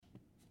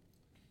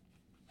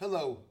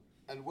Hello,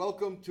 and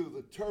welcome to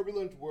the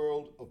turbulent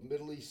world of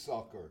Middle East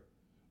soccer,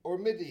 or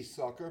Mideast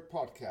Soccer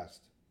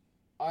podcast.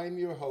 I'm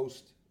your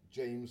host,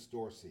 James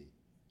Dorsey.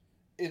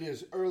 It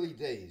is early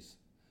days,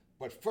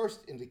 but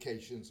first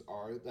indications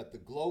are that the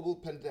global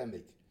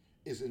pandemic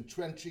is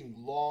entrenching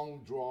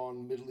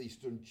long-drawn Middle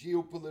Eastern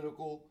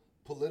geopolitical,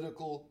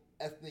 political,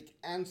 ethnic,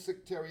 and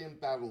sectarian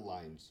battle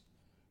lines,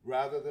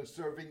 rather than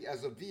serving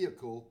as a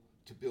vehicle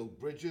to build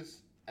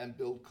bridges and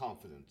build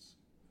confidence.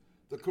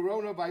 The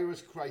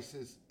coronavirus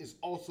crisis is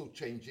also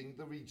changing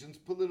the region's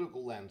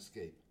political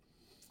landscape,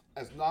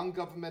 as non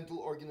governmental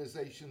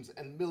organizations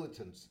and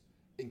militants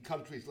in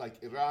countries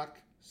like Iraq,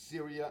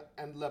 Syria,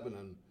 and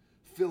Lebanon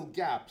fill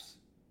gaps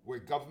where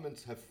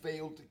governments have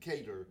failed to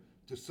cater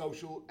to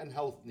social and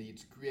health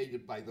needs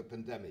created by the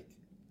pandemic.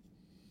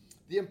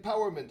 The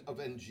empowerment of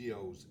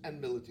NGOs and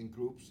militant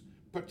groups,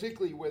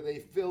 particularly where they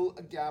fill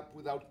a gap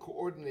without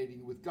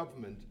coordinating with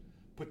government,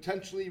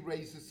 potentially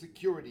raises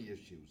security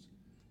issues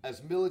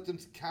as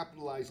militants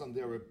capitalize on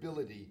their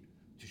ability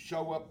to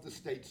show up the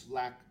state's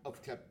lack of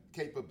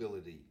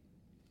capability.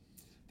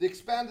 The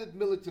expanded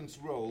militants'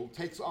 role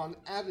takes on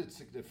added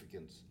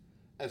significance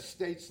as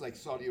states like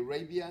Saudi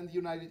Arabia and the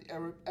United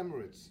Arab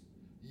Emirates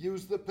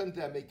use the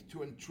pandemic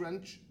to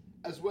entrench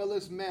as well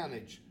as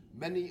manage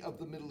many of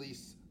the Middle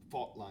East's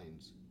fault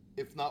lines,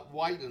 if not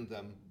widen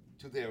them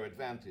to their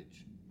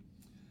advantage.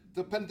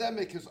 The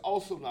pandemic has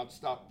also not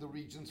stopped the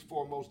region's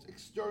foremost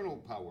external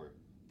power,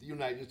 the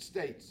United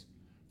States,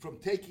 from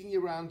taking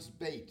Iran's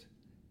bait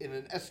in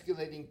an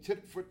escalating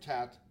tit for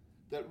tat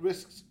that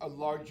risks a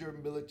larger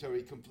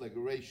military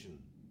conflagration.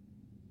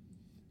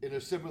 In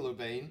a similar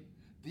vein,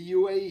 the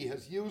UAE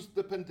has used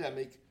the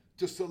pandemic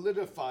to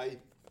solidify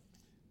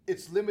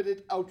its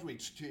limited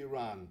outreach to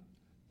Iran,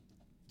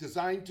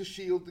 designed to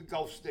shield the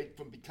Gulf state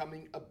from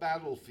becoming a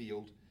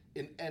battlefield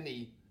in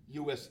any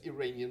US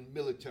Iranian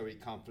military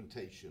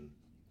confrontation.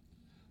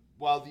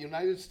 While the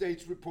United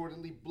States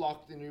reportedly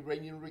blocked an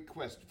Iranian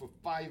request for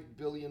 $5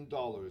 billion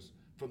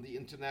from the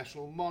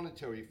International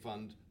Monetary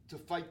Fund to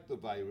fight the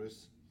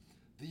virus,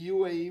 the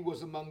UAE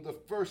was among the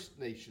first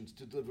nations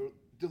to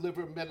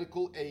deliver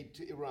medical aid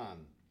to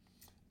Iran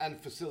and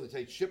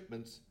facilitate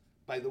shipments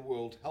by the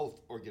World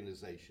Health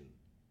Organization.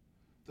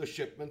 The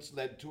shipments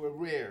led to a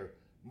rare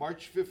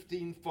March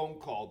 15 phone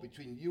call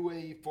between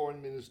UAE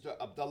Foreign Minister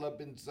Abdullah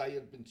bin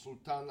Zayed bin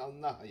Sultan Al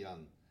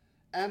Nahyan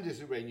and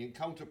his Iranian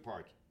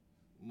counterpart,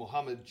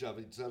 Mohammad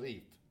Javad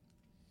Zarif.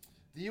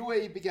 The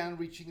UAE began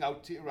reaching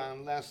out to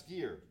Iran last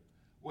year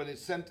when it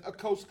sent a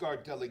Coast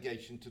Guard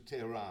delegation to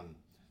Tehran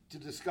to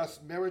discuss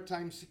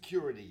maritime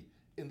security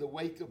in the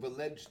wake of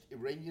alleged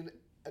Iranian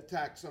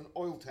attacks on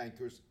oil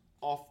tankers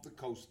off the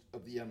coast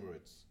of the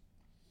Emirates.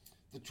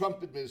 The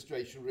Trump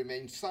administration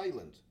remained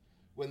silent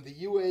when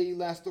the UAE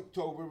last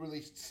October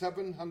released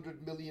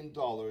 $700 million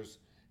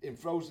in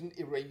frozen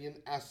Iranian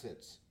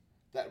assets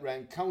that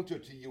ran counter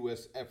to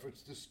U.S.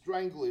 efforts to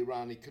strangle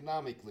Iran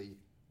economically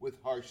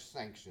with harsh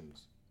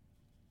sanctions.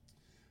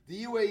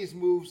 The UAE's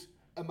moves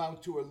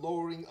amount to a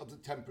lowering of the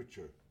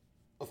temperature.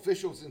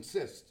 Officials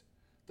insist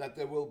that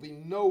there will be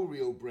no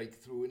real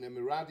breakthrough in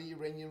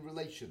Emirati-Iranian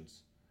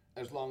relations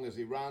as long as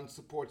Iran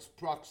supports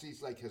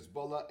proxies like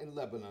Hezbollah in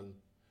Lebanon,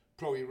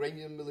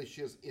 pro-Iranian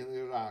militias in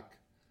Iraq,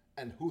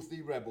 and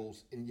Houthi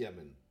rebels in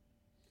Yemen.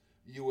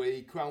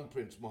 UAE Crown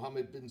Prince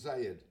Mohammed bin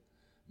Zayed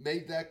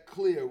made that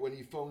clear when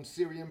he phoned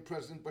Syrian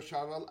President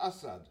Bashar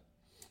al-Assad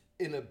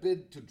in a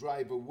bid to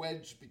drive a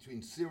wedge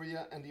between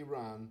Syria and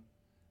Iran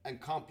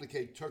and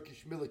complicate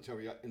Turkish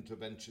military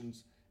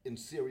interventions in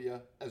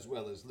Syria as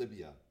well as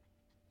Libya.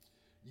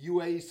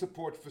 UAE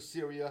support for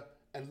Syria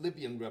and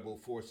Libyan rebel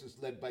forces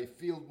led by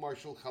Field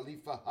Marshal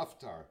Khalifa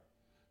Haftar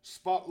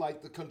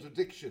spotlight the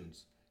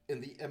contradictions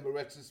in the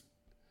Emirates'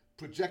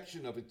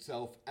 projection of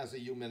itself as a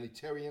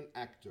humanitarian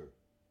actor.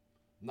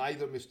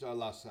 Neither Mr.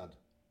 al-Assad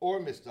or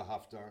Mr.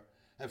 Haftar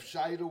have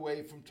shied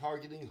away from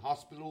targeting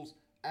hospitals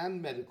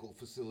and medical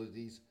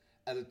facilities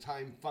at a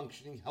time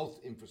functioning health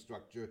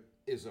infrastructure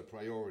is a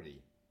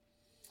priority.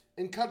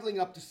 In cuddling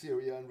up to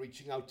Syria and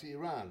reaching out to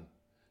Iran,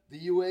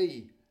 the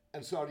UAE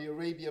and Saudi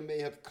Arabia may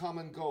have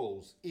common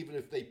goals, even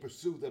if they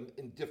pursue them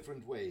in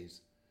different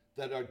ways,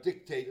 that are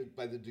dictated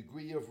by the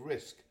degree of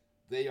risk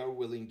they are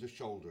willing to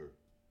shoulder.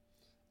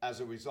 As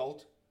a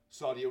result,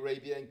 Saudi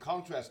Arabia, in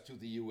contrast to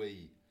the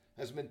UAE,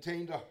 has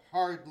maintained a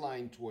hard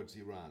line towards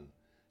Iran,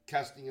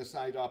 casting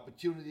aside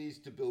opportunities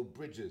to build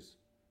bridges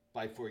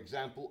by, for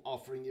example,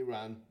 offering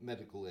Iran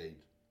medical aid.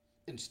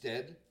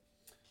 Instead,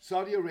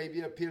 Saudi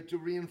Arabia appeared to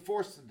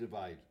reinforce the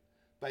divide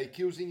by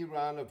accusing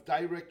Iran of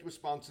direct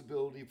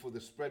responsibility for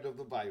the spread of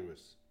the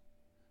virus.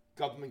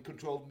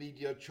 Government-controlled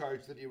media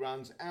charged that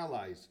Iran's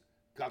allies,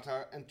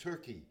 Qatar and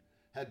Turkey,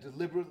 had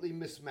deliberately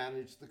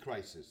mismanaged the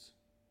crisis.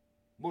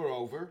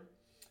 Moreover,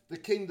 the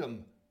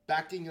kingdom,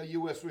 backing a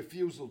U.S.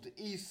 refusal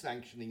to ease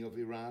sanctioning of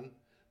Iran,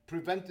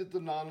 prevented the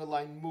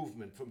non-aligned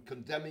movement from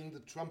condemning the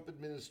Trump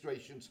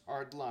administration's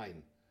hard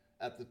line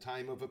at the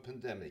time of a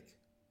pandemic.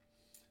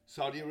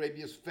 Saudi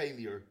Arabia's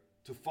failure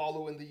to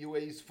follow in the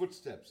UAE's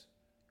footsteps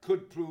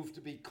could prove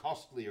to be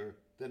costlier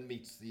than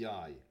meets the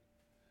eye.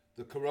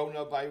 The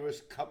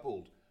coronavirus,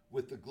 coupled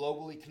with the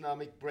global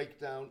economic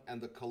breakdown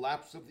and the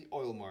collapse of the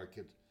oil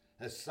market,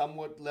 has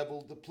somewhat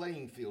leveled the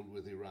playing field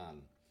with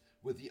Iran,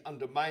 with the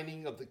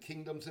undermining of the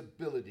kingdom's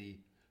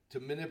ability to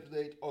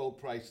manipulate oil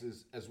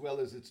prices as well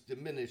as its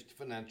diminished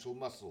financial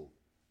muscle.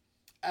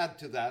 Add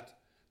to that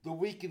the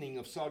weakening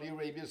of Saudi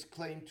Arabia's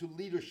claim to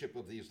leadership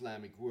of the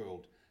Islamic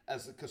world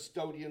as the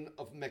custodian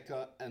of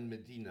Mecca and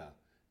Medina,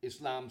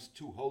 Islam's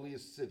two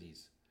holiest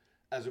cities,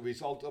 as a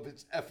result of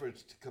its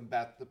efforts to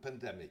combat the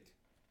pandemic.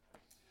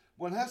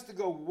 One has to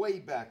go way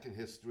back in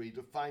history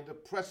to find a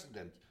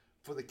precedent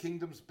for the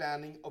kingdom's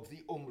banning of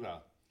the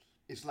Umrah,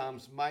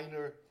 Islam's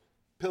minor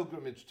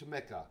pilgrimage to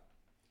Mecca,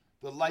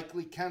 the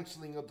likely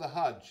cancelling of the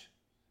Hajj,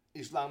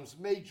 Islam's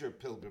major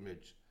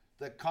pilgrimage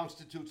that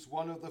constitutes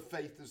one of the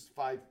faith's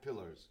 5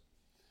 pillars,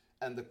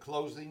 and the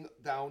closing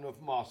down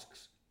of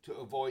mosques to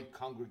avoid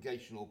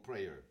congregational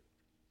prayer.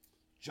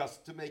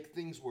 Just to make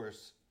things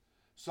worse,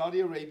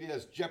 Saudi Arabia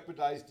has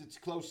jeopardized its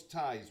close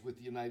ties with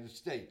the United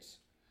States,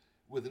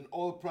 with an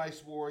oil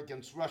price war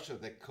against Russia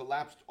that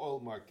collapsed oil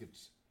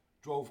markets,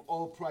 drove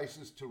oil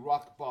prices to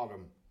rock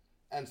bottom,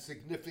 and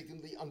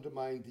significantly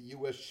undermined the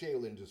U.S.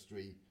 shale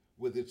industry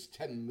with its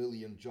 10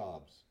 million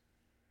jobs.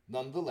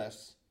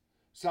 Nonetheless,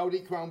 Saudi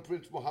Crown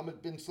Prince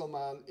Mohammed bin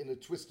Salman, in a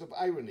twist of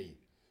irony,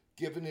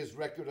 given his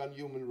record on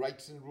human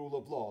rights and rule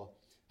of law,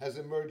 has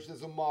emerged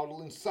as a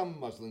model in some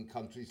Muslim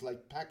countries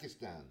like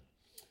Pakistan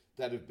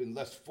that have been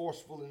less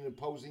forceful in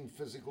imposing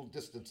physical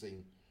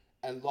distancing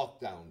and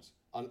lockdowns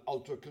on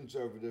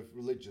ultra-conservative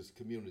religious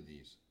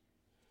communities.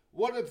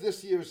 What if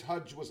this year's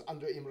Hajj was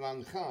under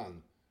Imran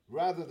Khan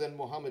rather than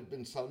Mohammed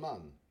bin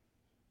Salman?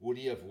 Would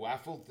he have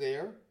waffled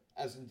there,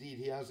 as indeed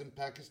he has in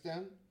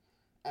Pakistan?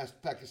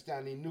 Asked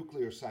Pakistani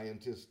nuclear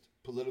scientist,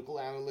 political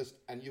analyst,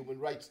 and human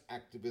rights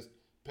activist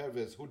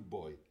Pervez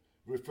Hudboy,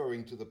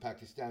 referring to the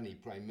Pakistani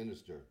Prime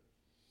Minister.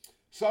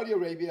 Saudi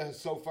Arabia has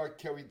so far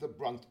carried the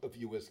brunt of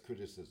U.S.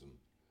 criticism,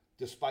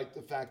 despite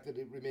the fact that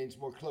it remains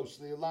more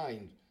closely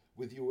aligned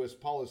with U.S.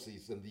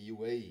 policies than the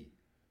UAE,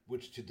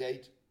 which to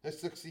date has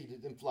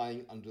succeeded in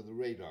flying under the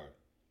radar.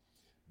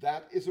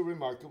 That is a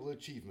remarkable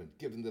achievement,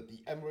 given that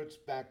the Emirates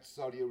backed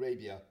Saudi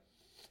Arabia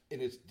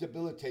in its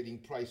debilitating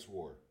price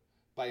war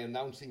by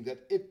announcing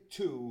that it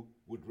too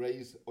would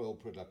raise oil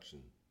production.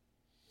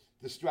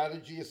 The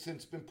strategy has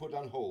since been put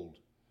on hold,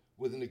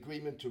 with an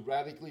agreement to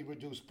radically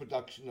reduce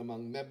production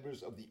among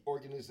members of the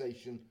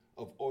Organization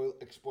of Oil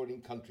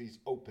Exporting Countries,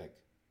 OPEC,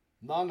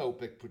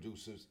 non-OPEC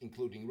producers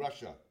including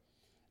Russia,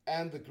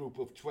 and the Group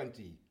of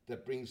 20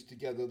 that brings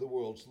together the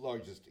world's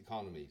largest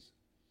economies.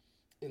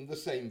 In the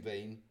same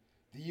vein,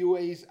 the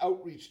UAE's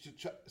outreach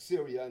to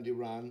Syria and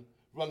Iran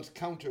runs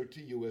counter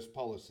to US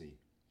policy.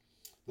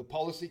 The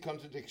policy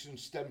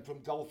contradictions stem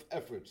from Gulf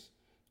efforts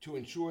to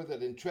ensure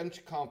that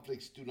entrenched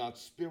conflicts do not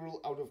spiral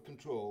out of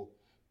control,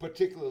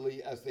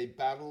 particularly as they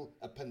battle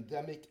a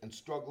pandemic and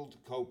struggle to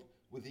cope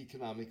with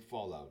economic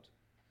fallout.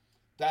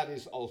 That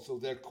is also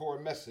their core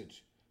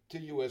message to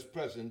US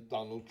President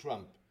Donald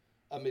Trump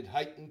amid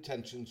heightened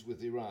tensions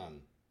with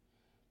Iran.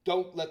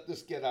 Don't let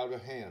this get out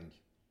of hand.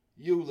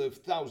 You live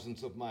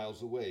thousands of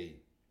miles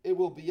away. It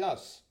will be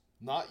us,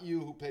 not you,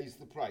 who pays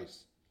the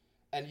price.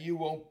 And you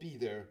won't be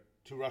there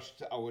to rush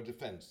to our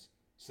defense,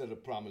 said a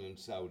prominent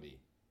Saudi.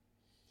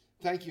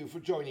 Thank you for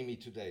joining me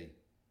today.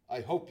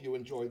 I hope you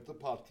enjoyed the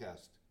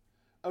podcast.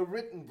 A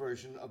written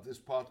version of this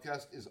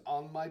podcast is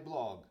on my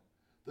blog,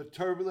 The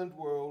Turbulent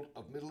World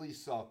of Middle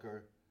East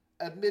Soccer,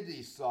 at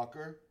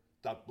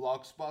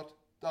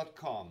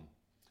mideastsoccer.blogspot.com.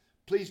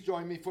 Please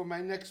join me for my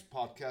next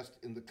podcast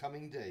in the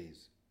coming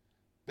days.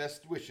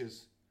 Best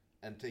wishes,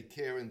 and take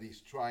care in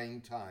these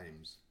trying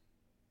times.